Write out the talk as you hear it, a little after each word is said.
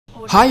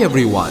Hi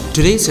everyone,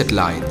 today's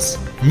headlines.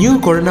 New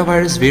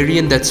coronavirus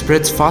variant that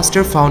spreads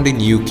faster found in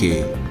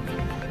UK.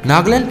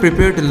 Nagaland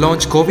prepared to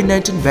launch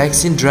COVID-19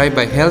 vaccine drive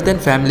by Health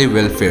and Family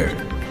Welfare.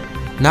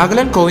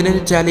 Nagaland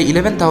COVID-19 tally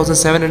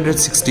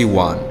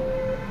 11,761.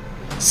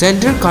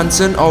 Center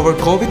concern over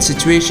COVID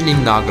situation in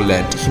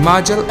Nagaland,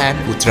 Himachal and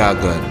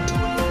Uttarakhand.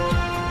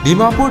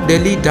 Dimapur,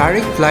 Delhi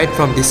direct flight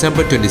from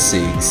December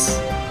 26.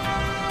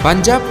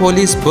 Punjab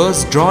police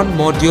burst drone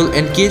module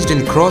engaged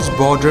in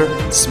cross-border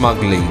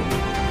smuggling.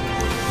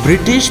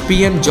 British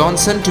PM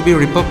Johnson to be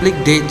Republic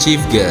Day chief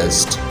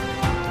guest.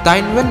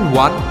 Taiwan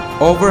 1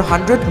 over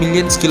 100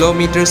 million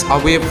kilometers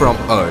away from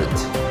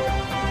Earth.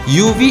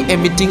 UV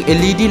emitting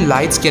LED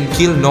lights can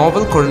kill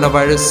novel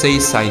coronavirus,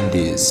 says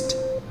scientist.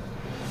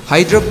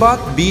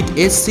 Hyderabad beat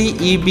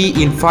SCEB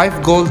in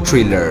 5-goal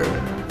thriller.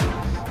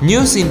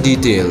 News in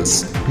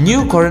details.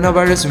 New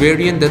coronavirus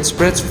variant that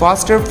spreads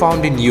faster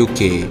found in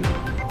UK.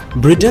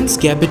 Britain's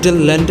capital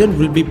London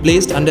will be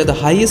placed under the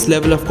highest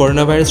level of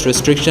coronavirus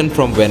restriction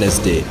from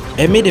Wednesday,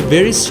 amid a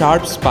very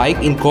sharp spike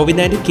in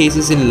COVID-19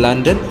 cases in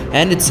London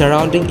and its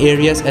surrounding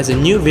areas as a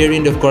new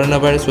variant of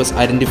coronavirus was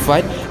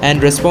identified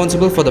and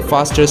responsible for the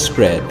faster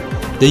spread,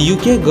 the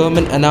UK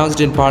government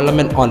announced in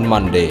Parliament on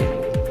Monday.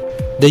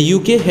 The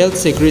UK Health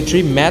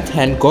Secretary Matt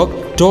Hancock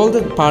told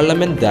the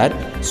Parliament that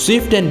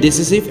swift and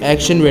decisive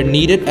action were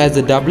needed as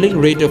the doubling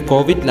rate of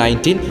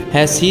COVID-19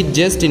 has hit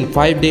just in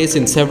 5 days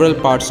in several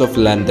parts of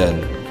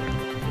London.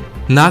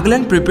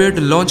 Nagaland prepared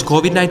to launch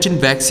COVID-19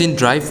 vaccine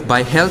drive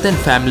by Health and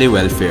Family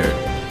Welfare.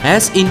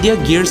 As India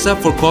gears up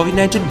for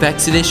COVID-19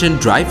 vaccination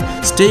drive,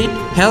 State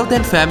Health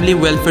and Family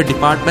Welfare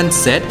Department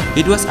said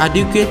it was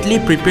adequately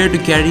prepared to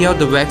carry out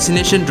the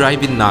vaccination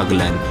drive in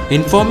Nagaland.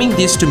 Informing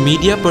this to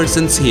media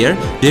persons here,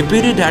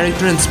 Deputy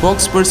Director and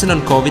Spokesperson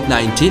on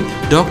COVID-19,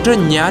 Dr.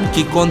 Nyan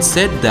Kikon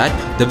said that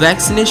the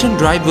vaccination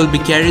drive will be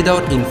carried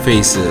out in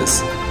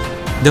phases.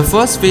 The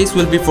first phase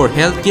will be for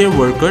healthcare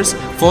workers,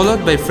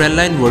 followed by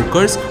frontline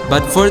workers,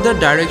 but further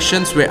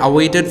directions were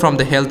awaited from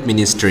the Health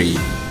Ministry.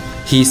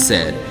 He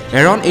said,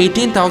 around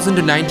 18,000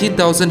 to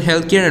 19,000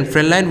 healthcare and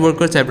frontline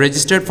workers have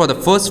registered for the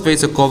first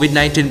phase of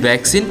COVID-19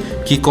 vaccine,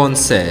 Kikon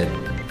said.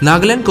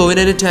 Nagaland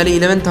COVID-19 tally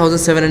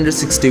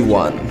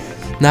 11,761.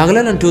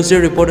 Nagaland on Tuesday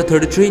reported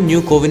 33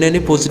 new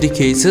COVID-19 positive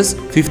cases,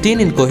 15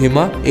 in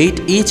Kohima, 8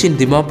 each in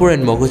Dimapur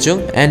and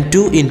Mokochung, and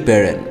 2 in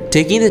Peren,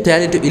 taking the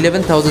tally to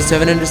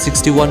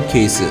 11,761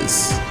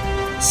 cases.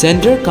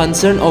 Center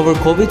concern over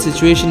COVID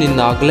situation in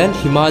Nagaland,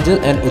 Himachal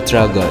and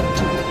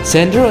Uttarakhand.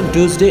 Centre on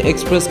Tuesday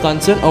expressed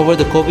concern over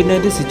the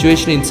COVID-19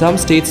 situation in some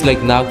states like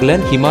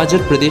Nagaland, Himachal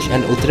Pradesh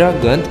and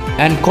Uttarakhand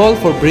and called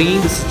for bringing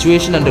the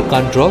situation under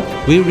control.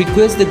 We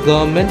request the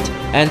government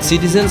and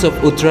citizens of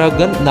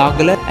Uttarakhand,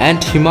 Nagaland and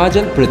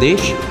Himachal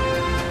Pradesh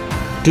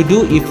to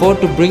do effort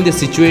to bring the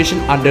situation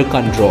under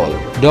control.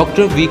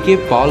 Dr. V.K.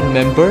 Paul,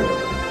 member,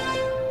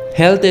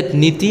 Health at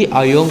Niti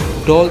Aayog,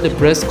 told the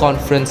press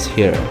conference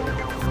here.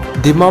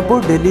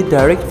 Dimapur, Delhi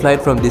direct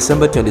flight from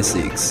December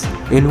 26.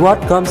 In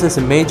what comes as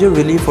a major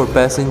relief for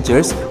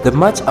passengers, the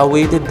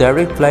much-awaited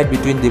direct flight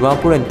between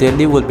Dimapur and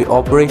Delhi will be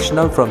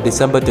operational from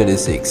December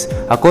 26.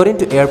 According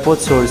to airport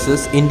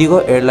sources, Indigo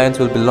Airlines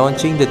will be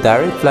launching the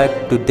direct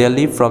flight to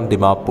Delhi from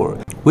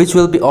Dimapur, which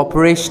will be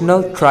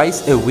operational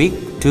thrice a week,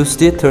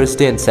 Tuesday,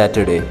 Thursday and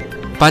Saturday.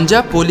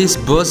 Punjab police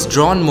burst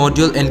drone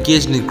module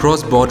engaged in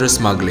cross-border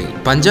smuggling.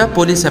 Punjab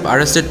police have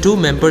arrested 2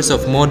 members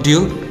of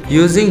module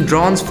using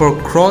drones for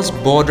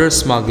cross-border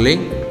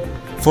smuggling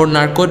for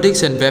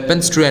narcotics and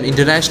weapons through an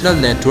international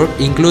network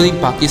including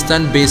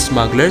Pakistan-based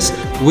smugglers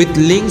with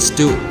links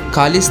to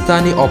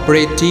Khalistani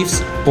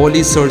operatives,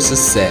 police sources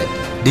said.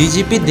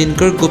 DGP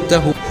Dinkar Gupta,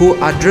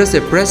 who addressed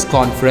a press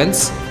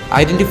conference,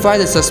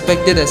 identified the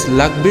suspected as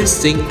Lakhbir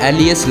Singh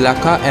alias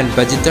Lakha and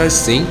Bajitar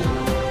Singh.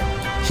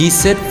 He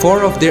said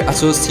 4 of their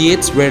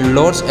associates were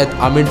lodged at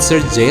Amritsar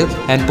jail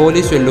and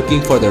police were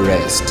looking for the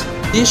rest.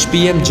 British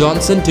PM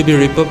Johnson to be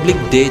Republic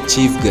Day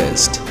chief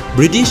guest.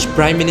 British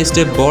Prime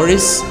Minister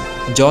Boris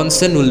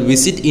Johnson will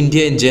visit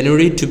India in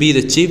January to be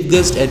the chief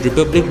guest at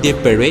Republic Day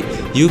parade,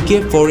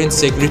 UK Foreign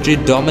Secretary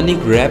Dominic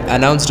Raab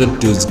announced on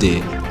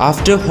Tuesday,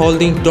 after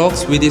holding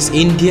talks with his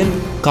Indian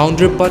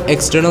counterpart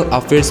External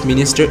Affairs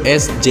Minister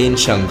S.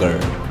 Jaishankar.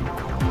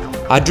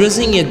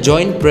 Addressing a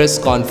joint press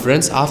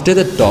conference after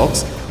the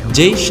talks,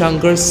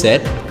 Jaishankar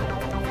said,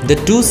 the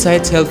 2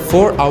 sides held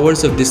 4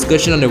 hours of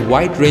discussion on a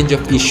wide range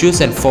of issues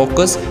and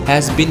focus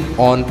has been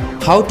on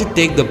how to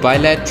take the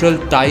bilateral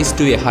ties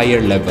to a higher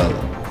level.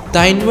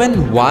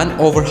 Taiwan 1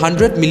 over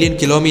 100 million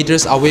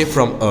kilometers away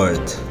from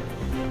Earth.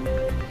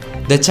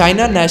 The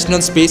China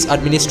National Space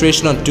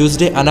Administration on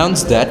Tuesday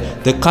announced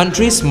that the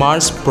country's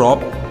Mars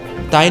probe,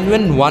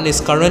 Taiwan 1,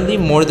 is currently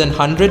more than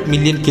 100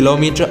 million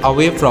kilometers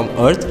away from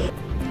Earth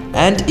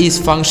and is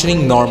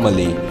functioning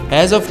normally.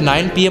 As of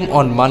 9 p.m.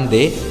 on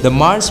Monday, the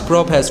Mars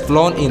probe has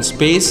flown in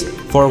space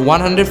for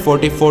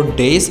 144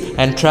 days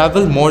and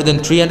traveled more than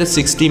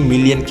 360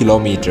 million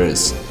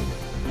kilometers.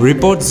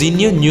 Reports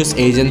Xinyu news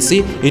agency,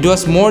 it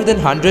was more than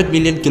 100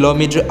 million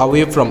kilometers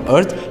away from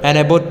Earth and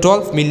about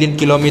 12 million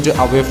kilometers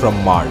away from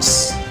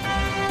Mars.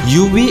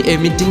 UV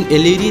emitting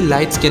LED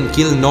lights can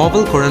kill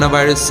novel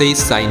coronavirus, says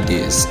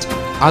scientist.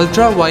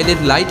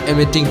 Ultraviolet light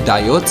emitting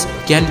diodes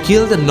can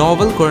kill the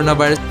novel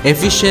coronavirus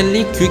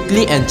efficiently,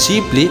 quickly and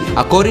cheaply,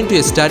 according to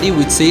a study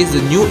which says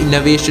the new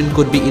innovation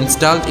could be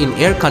installed in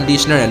air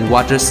conditioner and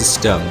water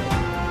system.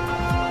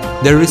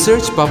 The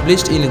research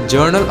published in a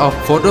Journal of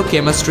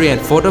Photochemistry and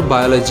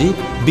Photobiology,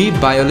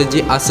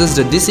 B-Biology, assessed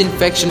the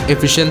disinfection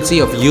efficiency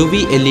of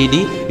UV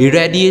LED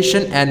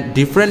irradiation and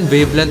different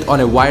wavelength on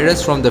a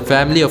virus from the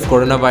family of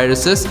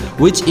coronaviruses,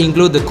 which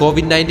include the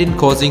COVID-19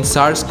 causing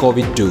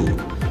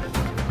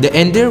SARS-CoV-2. The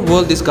entire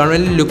world is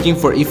currently looking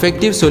for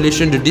effective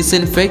solution to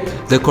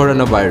disinfect the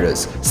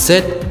coronavirus,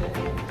 said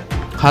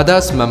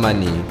Hadas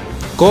Mamani,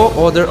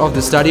 co-author of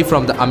the study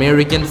from the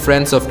American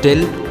Friends of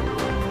Tel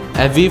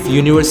Aviv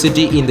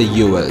University in the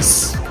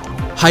US.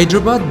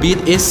 Hyderabad beat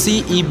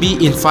SCEB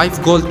in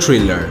 5-goal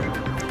thriller.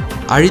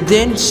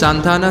 Aridane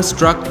Santana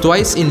struck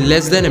twice in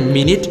less than a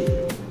minute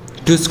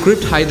to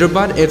script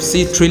Hyderabad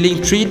FC thrilling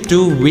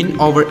 3-2 win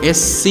over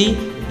SC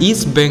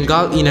East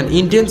Bengal in an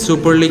Indian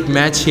Super League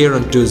match here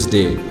on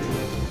Tuesday.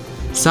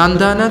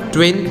 Santana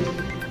twin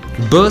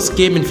burst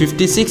came in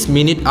 56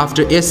 minutes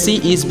after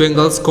SC East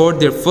Bengal scored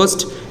their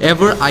first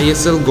ever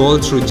ISL goal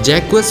through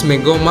Jacques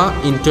Megoma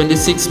in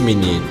 26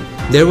 minutes.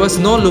 There was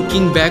no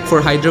looking back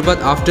for Hyderabad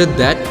after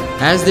that,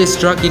 as they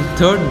struck in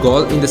third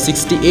goal in the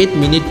 68th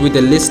minute with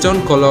a Liston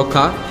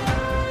Koloka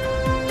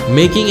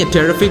making a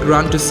terrific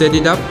run to set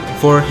it up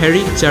for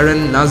Harry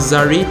Charan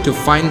Nazari to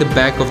find the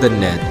back of the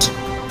net.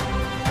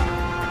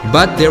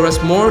 But there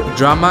was more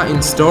drama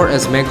in store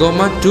as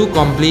Megoma too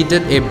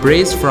completed a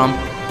brace from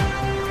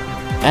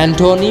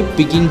Anthony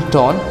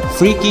Pickington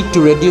free kick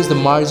to reduce the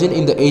margin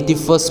in the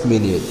 81st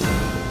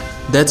minute.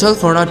 That's all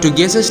for now. To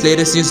get such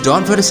latest news,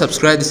 don't forget to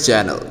subscribe this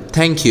channel.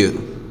 Thank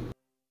you.